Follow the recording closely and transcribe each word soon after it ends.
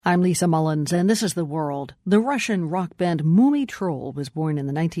I'm Lisa Mullins, and this is The World. The Russian rock band Mumiy Troll was born in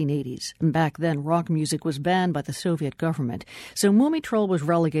the 1980s. Back then, rock music was banned by the Soviet government, so Mumiy Troll was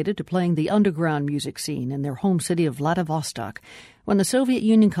relegated to playing the underground music scene in their home city of Vladivostok. When the Soviet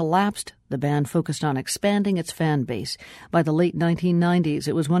Union collapsed, the band focused on expanding its fan base. By the late 1990s,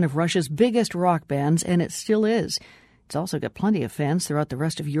 it was one of Russia's biggest rock bands, and it still is. It's also got plenty of fans throughout the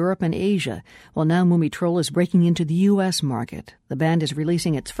rest of Europe and Asia. Well, now Mumiy Troll is breaking into the U.S. market. The band is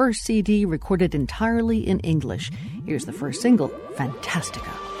releasing its first CD recorded entirely in English. Here's the first single,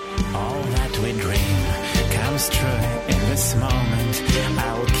 Fantastica. All that we dream comes true in this moment.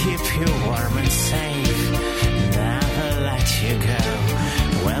 I'll keep you warm and safe, never let you go.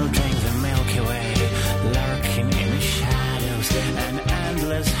 We'll drink the Milky Way, lurking in the shadows, an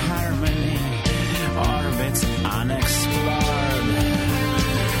endless harmony orbits unexplored.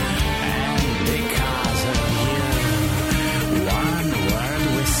 And because of you, one word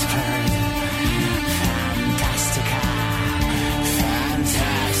whispered, Fantastica,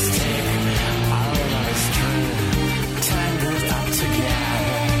 fantastic. Our love is true, tangled up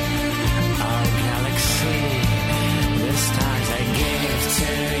together. Our galaxy, the stars I gave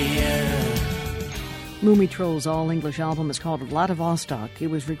to you. Mumiy Troll's all-English album is called Vladivostok. It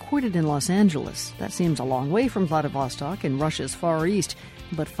was recorded in Los Angeles. That seems a long way from Vladivostok in Russia's Far East.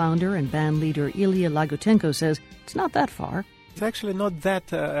 But founder and band leader Ilya Lagutenko says it's not that far. It's actually not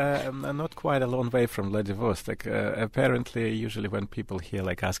not quite a long way from Vladivostok. Apparently, usually when people hear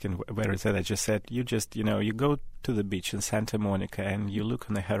asking where is it, I just said, you go to the beach in Santa Monica and you look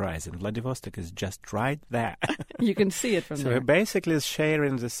on the horizon. Vladivostok is just right there. You can see it from there. So basically it's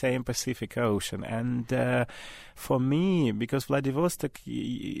sharing the same Pacific Ocean. And for me, because Vladivostok,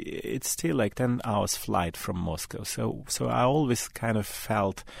 it's still 10 hours flight from Moscow. So I always kind of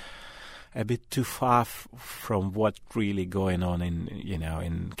felt a bit too far from what really going on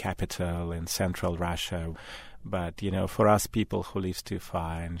in capital, in central Russia. But, for us people who lives too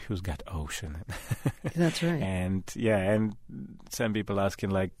far and who's got ocean. That's right. And some people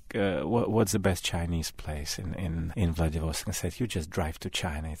asking what's the best Chinese place in Vladivostok? I said, you just drive to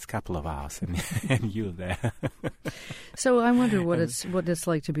China. It's a couple of hours and you're there. So I wonder what it's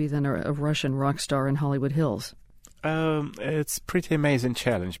like to be then a Russian rock star in Hollywood Hills. It's pretty amazing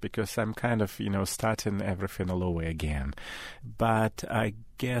challenge because I'm kind of, starting everything all over again. But I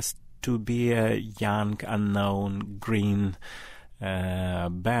guess to be a young, unknown, green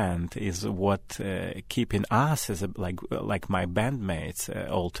band is what keeping us as like my bandmates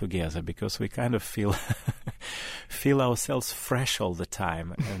all together, because we kind of feel ourselves fresh all the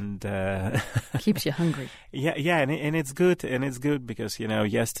time, and keeps you hungry. Yeah, and it's good, because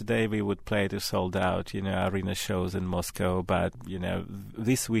yesterday we would play to sold out arena shows in Moscow, but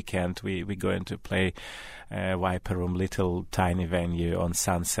this weekend we're going to play Viper Room, little tiny venue on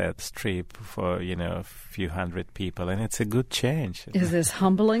Sunset Strip for a few hundred people, and it's a good change. Is this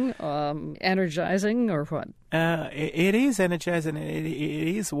humbling, energizing, or what? It is energizing. It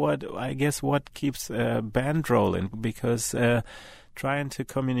is what keeps a band rolling, because trying to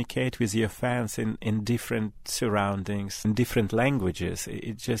communicate with your fans in different surroundings, in different languages,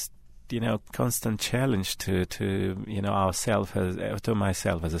 it just constant challenge to ourselves, to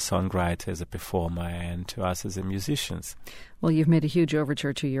myself as a songwriter, as a performer, and to us as a musicians. Well, you've made a huge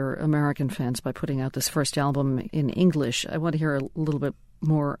overture to your American fans by putting out this first album in English. I want to hear a little bit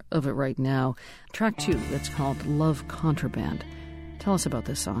more of it right now. Track 2, that's called Love Contraband. Tell us about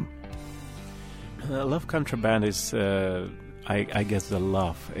this song. Love Contraband is, I guess, the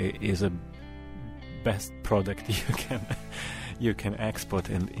love is a best product you can export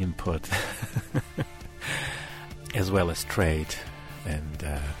and import, as well as trade, and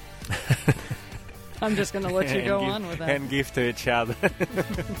I'm just going to let you go on with that. And give to each other. Time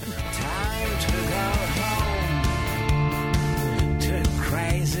to go home to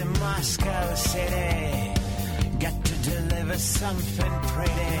crazy Moscow City. Got to deliver something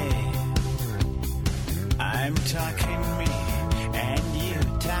pretty. I'm talking me and you.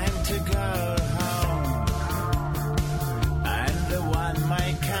 Time to go home. I'm the one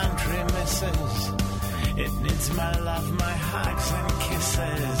my country misses. It needs my love, my hugs and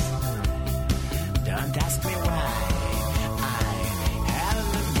kisses. Don't ask me why, I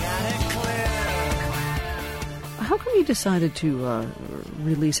haven't got it clear. How come you decided to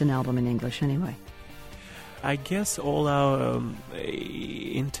release an album in English anyway? I guess all our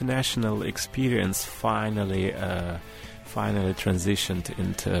international experience finally transitioned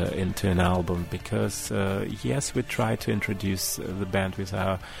into an album, because yes, we try to introduce the band with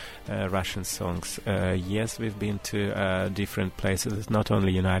our Russian songs. Yes, we've been to different places, not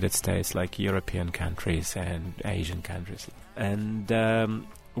only United States, like European countries and Asian countries. And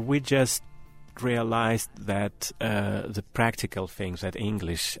we just realized that the practical things, that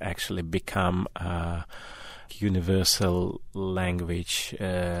English actually become a universal language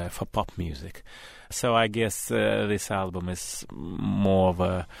for pop music. So I guess this album is more of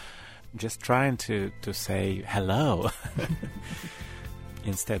a just trying to say hello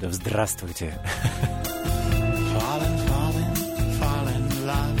instead of здравствуйте. Fall in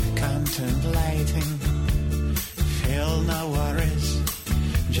love, contemplating. Feel no worries,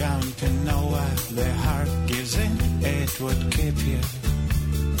 jumping nowhere. The heart gives in, it would keep you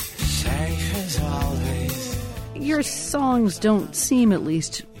safe as always. Your songs don't seem, at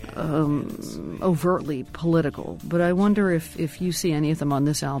least, overtly political, but I wonder if you see any of them on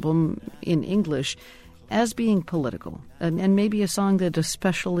this album in English as being political, and maybe a song that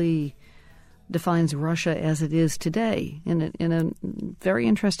especially defines Russia as it is today in a very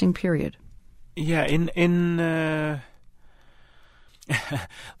interesting period. Yeah,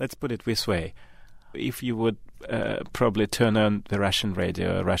 let's put it this way. If you would probably turn on the Russian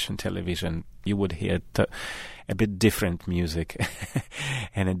radio, Russian television, you would hear a bit different music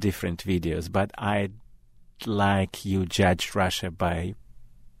and different videos. But I'd like you judge Russia by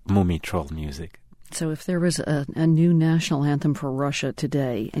Mumiy Troll music. So if there was a new national anthem for Russia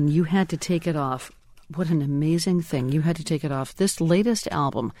today and you had to take it off, what an amazing thing. You had to take it off this latest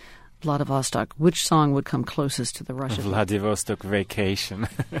album, Vladivostok. Which song would come closest to the Russian? Vladivostok Vacation.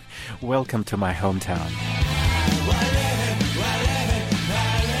 Welcome to my hometown.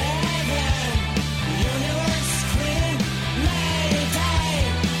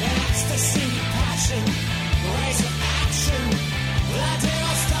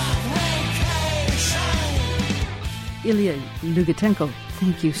 Ilya Lugatenko,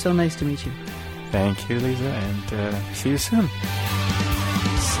 thank you. So nice to meet you. Thank you, Lisa, and see you soon.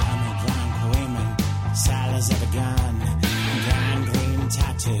 Summer-drunk women, sailors of a gun, gangrene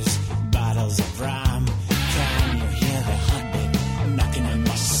tattoos, bottles of rum. Can you hear the heartbeat knocking on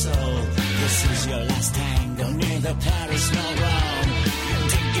my soul? This is your last tango, neither Paris nor Rome.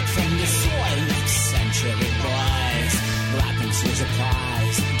 Dig it from the soil, next century boys. Weapons with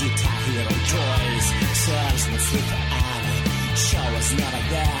supplies, guitar hero toys. Serves me sleep forever, show us never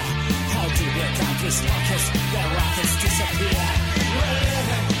there. How do the country's rockets, the rockets disappear? We're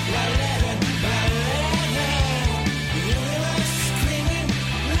living, we're living, we're living. The universe screaming,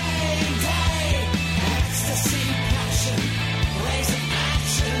 mayday. Ecstasy, passion, raising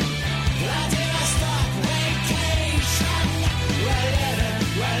action. Vladivostok vacation. We're living,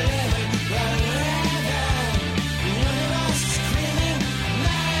 we're living, we're living. The universe screaming,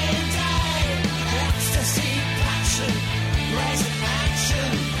 mayday. Ecstasy, passion, raising action.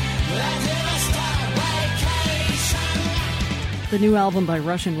 The new album by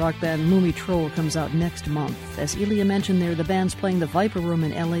Russian rock band Mumiy Troll comes out next month. As Ilya mentioned there, the band's playing the Viper Room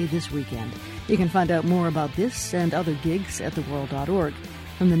in L.A. this weekend. You can find out more about this and other gigs at theworld.org.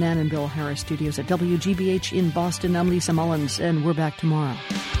 From the Nan and Bill Harris studios at WGBH in Boston, I'm Lisa Mullins, and we're back tomorrow.